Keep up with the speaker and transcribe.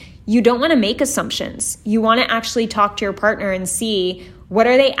you don't want to make assumptions. You want to actually talk to your partner and see, what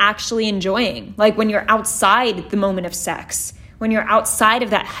are they actually enjoying? Like when you're outside the moment of sex, when you're outside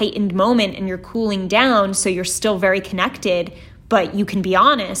of that heightened moment and you're cooling down so you're still very connected, but you can be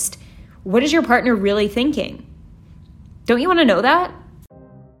honest, what is your partner really thinking? Don't you want to know that?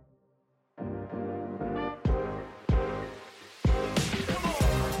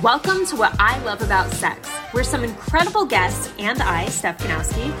 Welcome to What I Love About Sex, where some incredible guests and I, Steph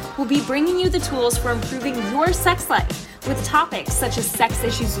Kanowski, will be bringing you the tools for improving your sex life with topics such as sex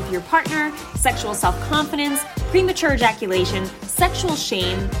issues with your partner, sexual self-confidence, premature ejaculation, sexual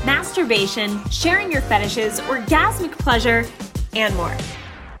shame, masturbation, sharing your fetishes, orgasmic pleasure, and more.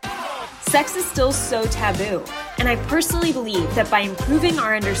 Sex is still so taboo, and I personally believe that by improving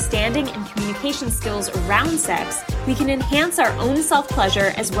our understanding and communication skills around sex, we can enhance our own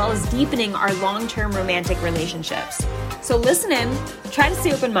self-pleasure as well as deepening our long-term romantic relationships. So listen in, try to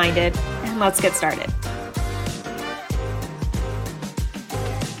stay open-minded, and let's get started.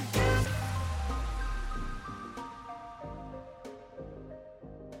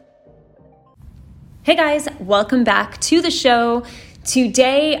 Hey guys, welcome back to the show.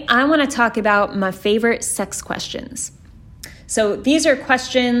 Today, I want to talk about my favorite sex questions. So these are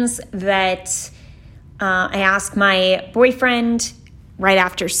questions that I ask my boyfriend right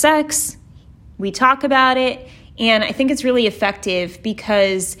after sex. We talk about it, and I think it's really effective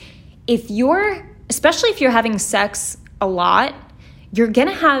because especially if you're having sex a lot, you're going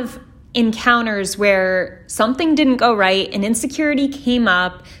to have encounters where something didn't go right, an insecurity came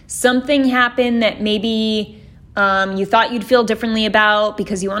up, something happened that maybe you thought you'd feel differently about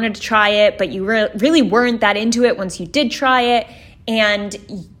because you wanted to try it, but you really weren't that into it once you did try it.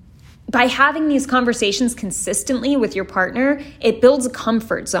 And by having these conversations consistently with your partner, it builds a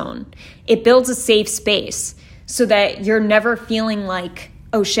comfort zone. It builds a safe space so that you're never feeling like,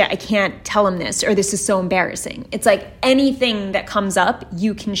 oh shit, I can't tell him this, or this is so embarrassing. It's like anything that comes up,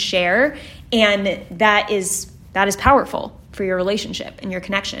 you can share, and that is powerful for your relationship and your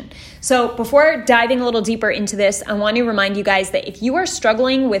connection. So before diving a little deeper into this, I want to remind you guys that if you are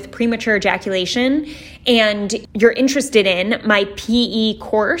struggling with premature ejaculation and you're interested in my PE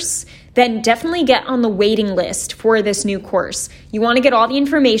course, then definitely get on the waiting list for this new course. You want to get all the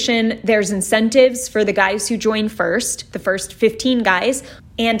information. There's incentives for the guys who join first, the first 15 guys,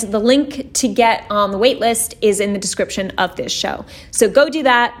 and the link to get on the wait list is in the description of this show. So go do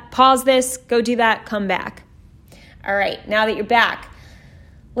that, pause this, go do that, come back. All right, now that you're back,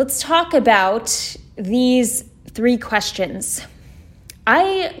 let's talk about these 3 questions.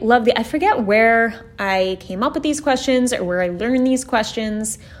 I forget where I came up with these questions or where I learned these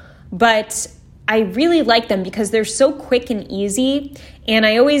questions, but I really like them because they're so quick and easy, and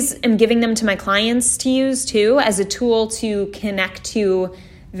I always am giving them to my clients to use too as a tool to connect to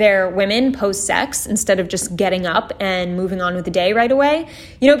their women post-sex instead of just getting up and moving on with the day right away.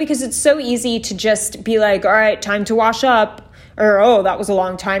 Because it's so easy to just be like, all right, time to wash up, or, oh, that was a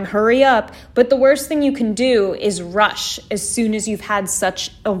long time, hurry up. But the worst thing you can do is rush as soon as you've had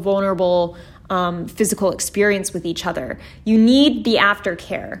such a vulnerable physical experience with each other. You need the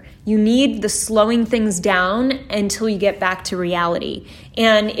aftercare. You need the slowing things down until you get back to reality.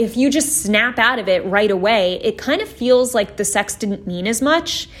 And if you just snap out of it right away, it kind of feels like the sex didn't mean as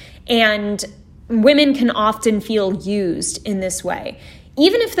much. And women can often feel used in this way.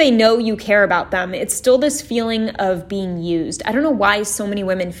 Even if they know you care about them, it's still this feeling of being used. I don't know why so many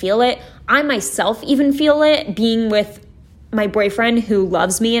women feel it. I myself even feel it being with my boyfriend who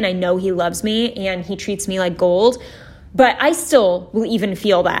loves me, and I know he loves me and he treats me like gold, but I still will even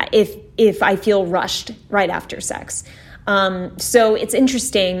feel that if I feel rushed right after sex. So it's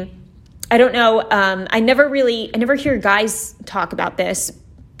interesting. I don't know. I never hear guys talk about this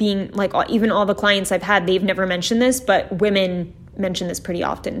being like, even all the clients I've had, they've never mentioned this, but women mention this pretty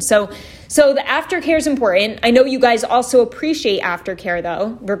often. So the aftercare is important. I know you guys also appreciate aftercare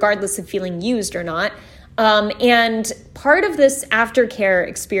though, regardless of feeling used or not. And part of this aftercare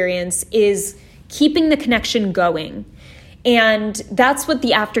experience is keeping the connection going. And that's what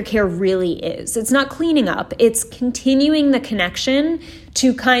the aftercare really is. It's not cleaning up. It's continuing the connection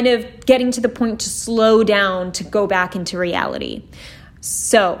to kind of getting to the point to slow down, to go back into reality.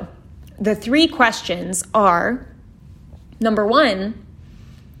 So the 3 questions are, number 1,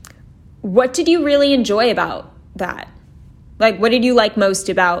 what did you really enjoy about that? Like, what did you like most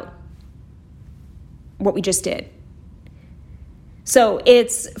about what we just did? So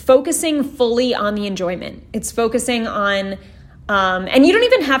it's focusing fully on the enjoyment. It's focusing on, and you don't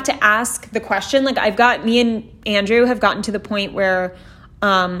even have to ask the question. Like me and Andrew have gotten to the point where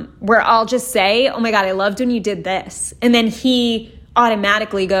I'll just say, oh my God, I loved when you did this. And then he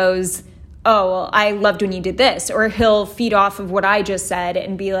automatically goes, oh, well, I loved when you did this. Or he'll feed off of what I just said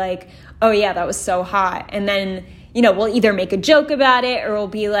and be like, oh yeah, that was so hot. And then, we'll either make a joke about it or we'll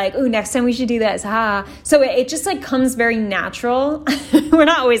be like, oh, next time we should do this. So it just like comes very natural. We're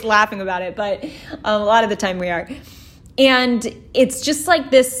not always laughing about it, but a lot of the time we are. And it's just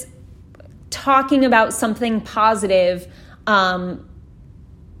like this talking about something positive in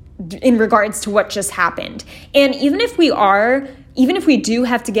regards to what just happened. And even if we do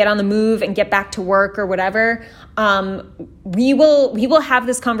have to get on the move and get back to work or whatever, we will have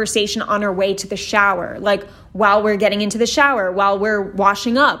this conversation on our way to the shower, like while we're getting into the shower, while we're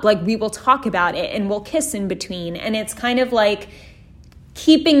washing up, like we will talk about it and we'll kiss in between. And it's kind of like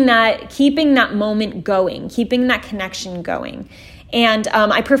keeping that moment going, keeping that connection going. And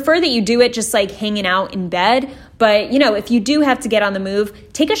I prefer that you do it just like hanging out in bed. But, if you do have to get on the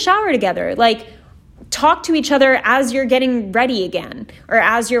move, take a shower together. Like, talk to each other as you're getting ready again or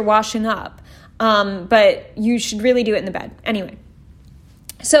as you're washing up. But you should really do it in the bed. Anyway,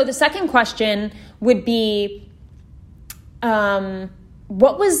 so the second question would be,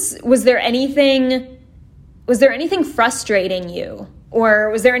 was there anything frustrating you? Or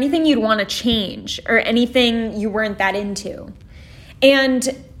was there anything you'd want to change or anything you weren't that into? And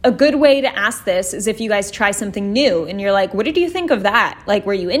a good way to ask this is if you guys try something new and you're like, what did you think of that? Like,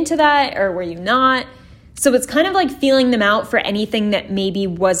 were you into that or were you not? So it's kind of like feeling them out for anything that maybe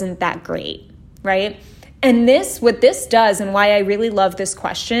wasn't that great, right? And what this does and why I really love this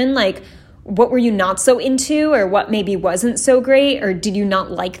question, like, what were you not so into or what maybe wasn't so great? Or did you not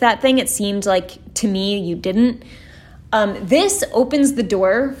like that thing? It seemed like to me you didn't. This opens the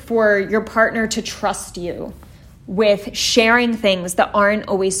door for your partner to trust you with sharing things that aren't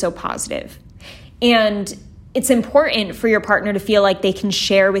always so positive. And it's important for your partner to feel like they can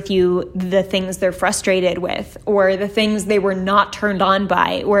share with you the things they're frustrated with or the things they were not turned on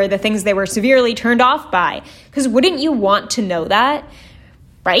by or the things they were severely turned off by. Because wouldn't you want to know that,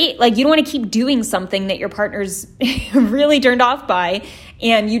 right? Like, you don't want to keep doing something that your partner's really turned off by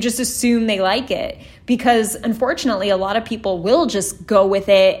and you just assume they like it. Because unfortunately, a lot of people will just go with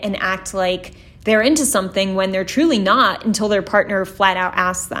it and act like they're into something when they're truly not until their partner flat out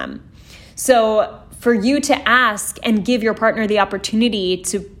asks them. So for you to ask and give your partner the opportunity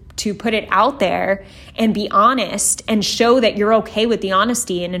to put it out there and be honest and show that you're okay with the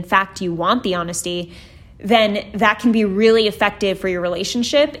honesty and in fact you want the honesty, then that can be really effective for your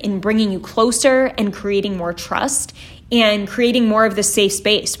relationship in bringing you closer and creating more trust and creating more of the safe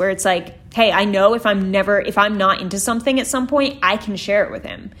space where it's like, hey, I know if I'm not into something at some point, I can share it with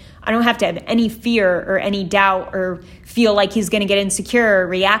him. I don't have to have any fear or any doubt or feel like he's going to get insecure or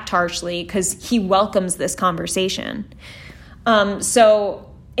react harshly because he welcomes this conversation.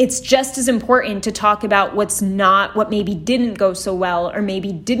 So it's just as important to talk about what maybe didn't go so well or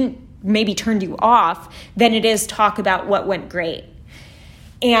maybe turned you off than it is talk about what went great.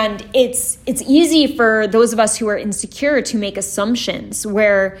 And it's easy for those of us who are insecure to make assumptions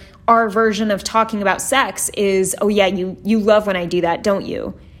where our version of talking about sex is, oh yeah, you love when I do that, don't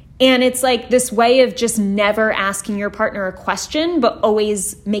you? And it's like this way of just never asking your partner a question, but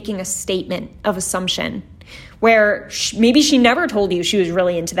always making a statement of assumption where maybe she never told you she was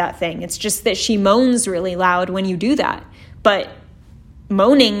really into that thing. It's just that she moans really loud when you do that. But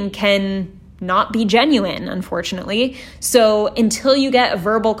moaning can not be genuine, unfortunately. So until you get a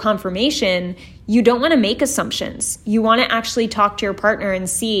verbal confirmation, you don't want to make assumptions. You want to actually talk to your partner and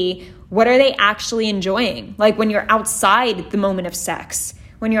see, what are they actually enjoying? Like when you're outside the moment of sex,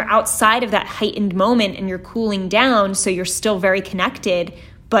 when you're outside of that heightened moment and you're cooling down so you're still very connected,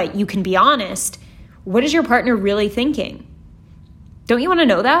 but you can be honest, what is your partner really thinking? Don't you want to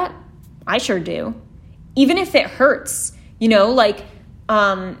know that? I sure do. Even if it hurts,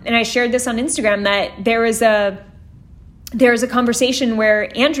 and I shared this on Instagram that there was a conversation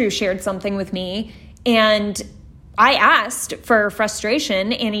where Andrew shared something with me and I asked for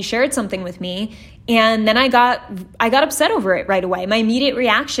frustration and he shared something with me and then I got upset over it right away. My immediate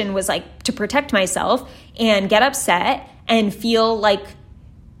reaction was like to protect myself and get upset and feel like,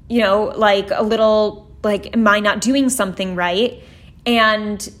 like a little like, am I not doing something right?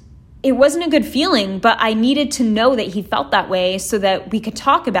 And it wasn't a good feeling, but I needed to know that he felt that way so that we could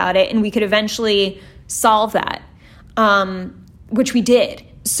talk about it and we could eventually solve that, which we did.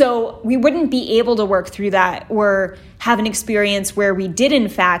 So we wouldn't be able to work through that or have an experience where we did in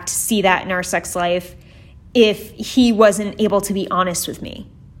fact see that in our sex life if he wasn't able to be honest with me.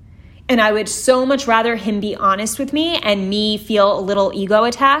 And I would so much rather him be honest with me and me feel a little ego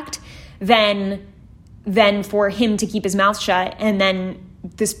attacked than for him to keep his mouth shut and then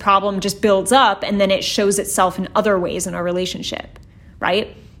this problem just builds up and then it shows itself in other ways in our relationship.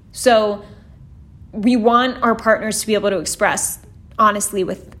 right? So we want our partners to be able to express honestly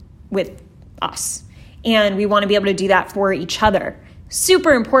with us. And we want to be able to do that for each other.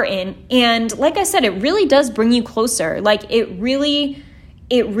 Super important. And like I said, it really does bring you closer. Like it really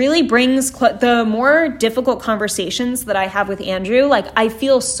brings the more difficult conversations that I have with Andrew, like I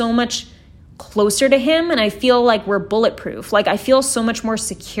feel so much closer to him and I feel like we're bulletproof. Like I feel so much more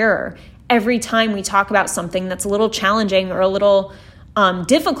secure every time we talk about something that's a little challenging or a little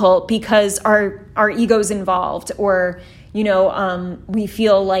difficult because our ego's involved, or we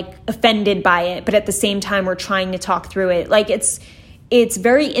feel like offended by it, but at the same time we're trying to talk through it. Like it's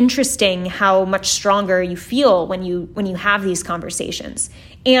very interesting how much stronger you feel when you have these conversations.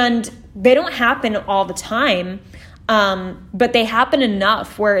 And they don't happen all the time, but they happen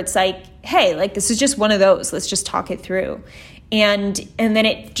enough where it's like, hey, like this is just one of those. Let's just talk it through. And then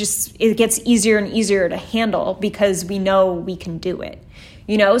it gets easier and easier to handle because we know we can do it.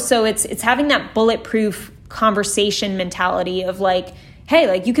 So it's having that bulletproof conversation mentality of like, hey,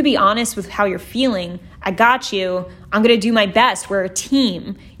 like you could be honest with how you're feeling. I got you. I'm going to do my best. We're a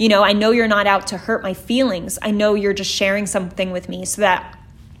team. I know you're not out to hurt my feelings. I know you're just sharing something with me so that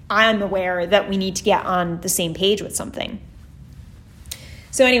I'm aware that we need to get on the same page with something.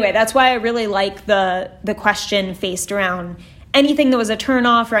 So anyway, that's why I really like the question faced around anything that was a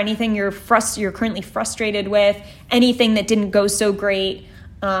turnoff or anything you're currently frustrated with, anything that didn't go so great,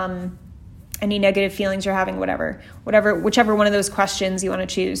 any negative feelings you're having, whichever one of those questions you want to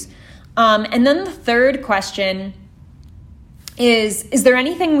choose. And then the third question is there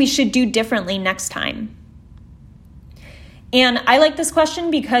anything we should do differently next time? And I like this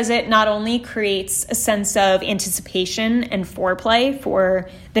question because it not only creates a sense of anticipation and foreplay for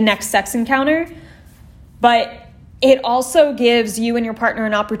the next sex encounter, but it also gives you and your partner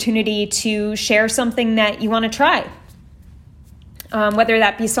an opportunity to share something that you want to try. Whether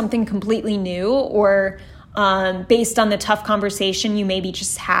that be something completely new or based on the tough conversation you maybe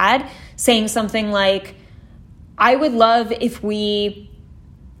just had, saying something like, I would love if we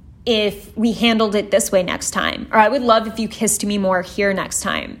handled it this way next time, or I would love if you kissed me more here next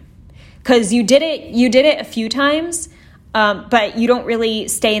time. Because you did it a few times, but you don't really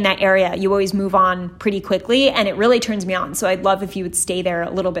stay in that area. You always move on pretty quickly, and it really turns me on. So I'd love if you would stay there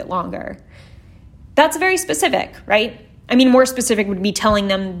a little bit longer. That's very specific, right? I mean, more specific would be telling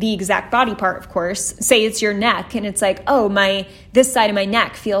them the exact body part, of course. Say it's your neck, and it's like, oh, this side of my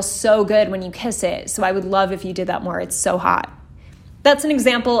neck feels so good when you kiss it. So I would love if you did that more. It's so hot. That's an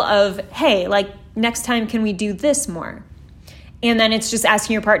example of, hey, like next time, can we do this more? And then it's just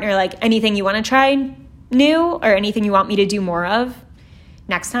asking your partner, like, anything you want to try new or anything you want me to do more of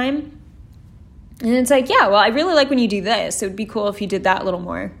next time? And it's like, yeah, well, I really like when you do this. It would be cool if you did that a little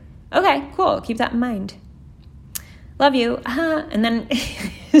more. Okay, cool. Keep that in mind. Love you. And then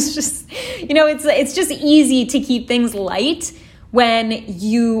it's just, it's just easy to keep things light when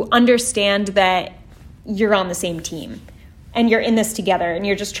you understand that you're on the same team and you're in this together and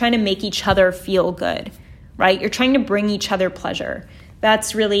you're just trying to make each other feel good, right? You're trying to bring each other pleasure.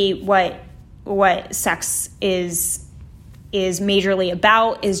 That's really what sex is majorly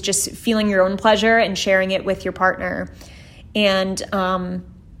about, is just feeling your own pleasure and sharing it with your partner. And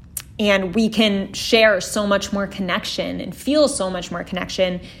we can share so much more connection and feel so much more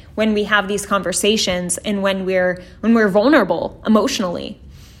connection when we have these conversations and when we're vulnerable emotionally.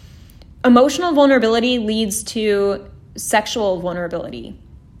 Emotional vulnerability leads to sexual vulnerability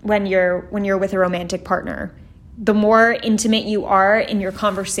when you're with a romantic partner. The more intimate you are in your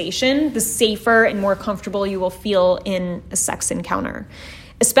conversation, the safer and more comfortable you will feel in a sex encounter.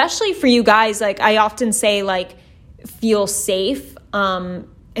 Especially for you guys, like I often say, like, feel safe.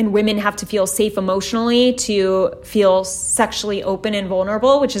 And women have to feel safe emotionally to feel sexually open and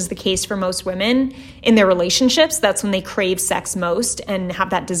vulnerable, which is the case for most women in their relationships. That's when they crave sex most and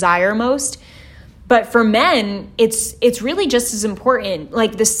have that desire most. But for men, it's really just as important.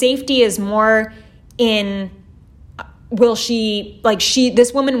 Like the safety is more in,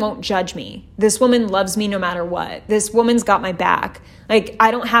 this woman won't judge me. This woman loves me no matter what. This woman's got my back. Like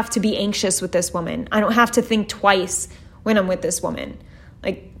I don't have to be anxious with this woman. I don't have to think twice when I'm with this woman.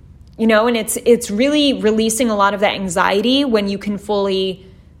 And it's really releasing a lot of that anxiety when you can fully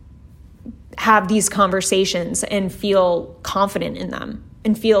have these conversations and feel confident in them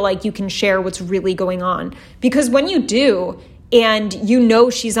and feel like you can share what's really going on. Because when you do, and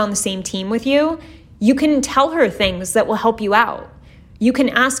she's on the same team with you, you can tell her things that will help you out. You can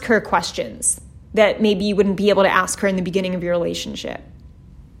ask her questions that maybe you wouldn't be able to ask her in the beginning of your relationship.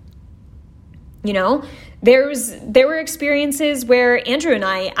 There were experiences where Andrew and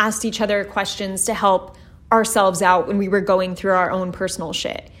I asked each other questions to help ourselves out when we were going through our own personal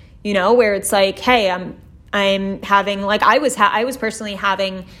shit, where it's like, hey, I'm having, like, I was personally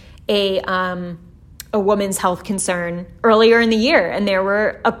having a woman's health concern earlier in the year. And there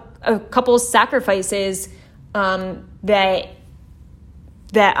were a couple sacrifices that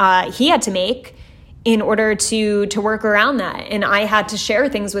he had to make in order to work around that. And I had to share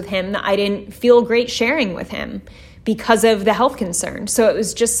things with him that I didn't feel great sharing with him because of the health concern. So it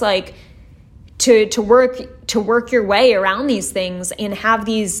was just like to work your way around these things and have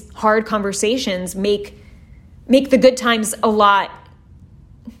these hard conversations, make the good times a lot,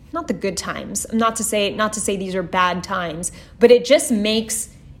 not the good times, not to say these are bad times, but it just makes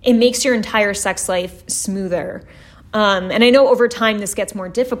your entire sex life smoother. And I know over time this gets more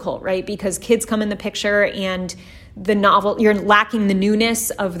difficult, right? Because kids come in the picture and you're lacking the newness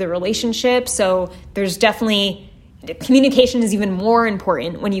of the relationship. So there's definitely, communication is even more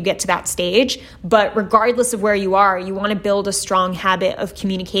important when you get to that stage. But regardless of where you are, you want to build a strong habit of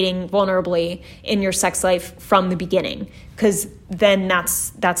communicating vulnerably in your sex life from the beginning, because then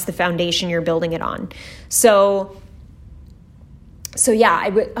that's the foundation you're building it on. So yeah, I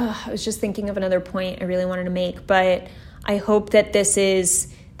was just thinking of another point I really wanted to make, but I hope that this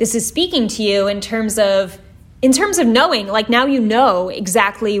is speaking to you in terms of knowing, like, now you know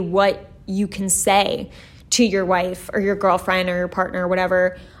exactly what you can say to your wife or your girlfriend or your partner or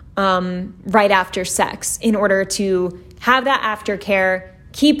whatever right after sex in order to have that aftercare,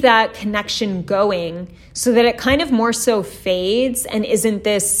 keep that connection going so that it kind of more so fades and isn't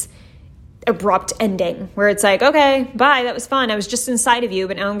this abrupt ending where it's like, okay, bye, that was fun. I was just inside of you,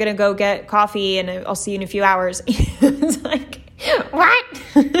 but now I'm going to go get coffee and I'll see you in a few hours. It's like, what?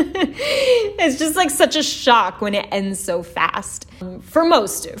 It's just like such a shock when it ends so fast. For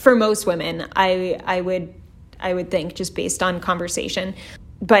most women, I would think, just based on conversation.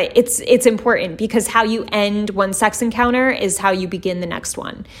 But it's important because how you end one sex encounter is how you begin the next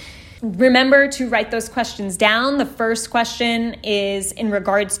one. Remember to write those questions down. The first question is in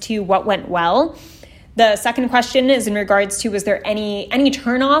regards to what went well. The second question is in regards to, was there any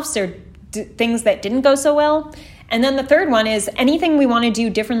turnoffs or things that didn't go so well? And then the third one is anything we want to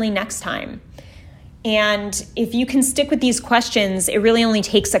do differently next time. And if you can stick with these questions, it really only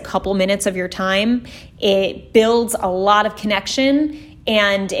takes a couple minutes of your time. It builds a lot of connection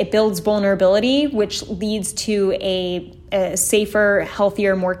and it builds vulnerability, which leads to a safer,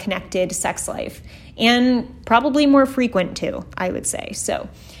 healthier, more connected sex life, and probably more frequent too, I would say. So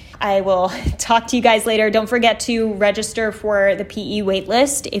I will talk to you guys later. Don't forget to register for the PE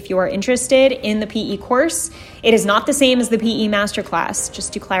waitlist if you are interested in the PE course. It is not the same as the PE masterclass,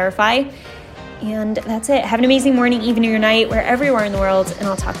 just to clarify. And that's it. Have an amazing morning, evening, or night, wherever you are in the world, and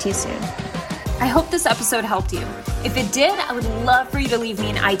I'll talk to you soon. I hope this episode helped you. If it did, I would love for you to leave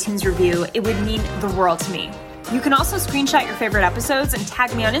me an iTunes review. It would mean the world to me. You can also screenshot your favorite episodes and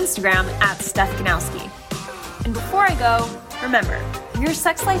tag me on Instagram @StephGanowski. And before I go, remember, your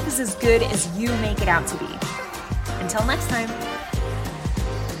sex life is as good as you make it out to be. Until next time.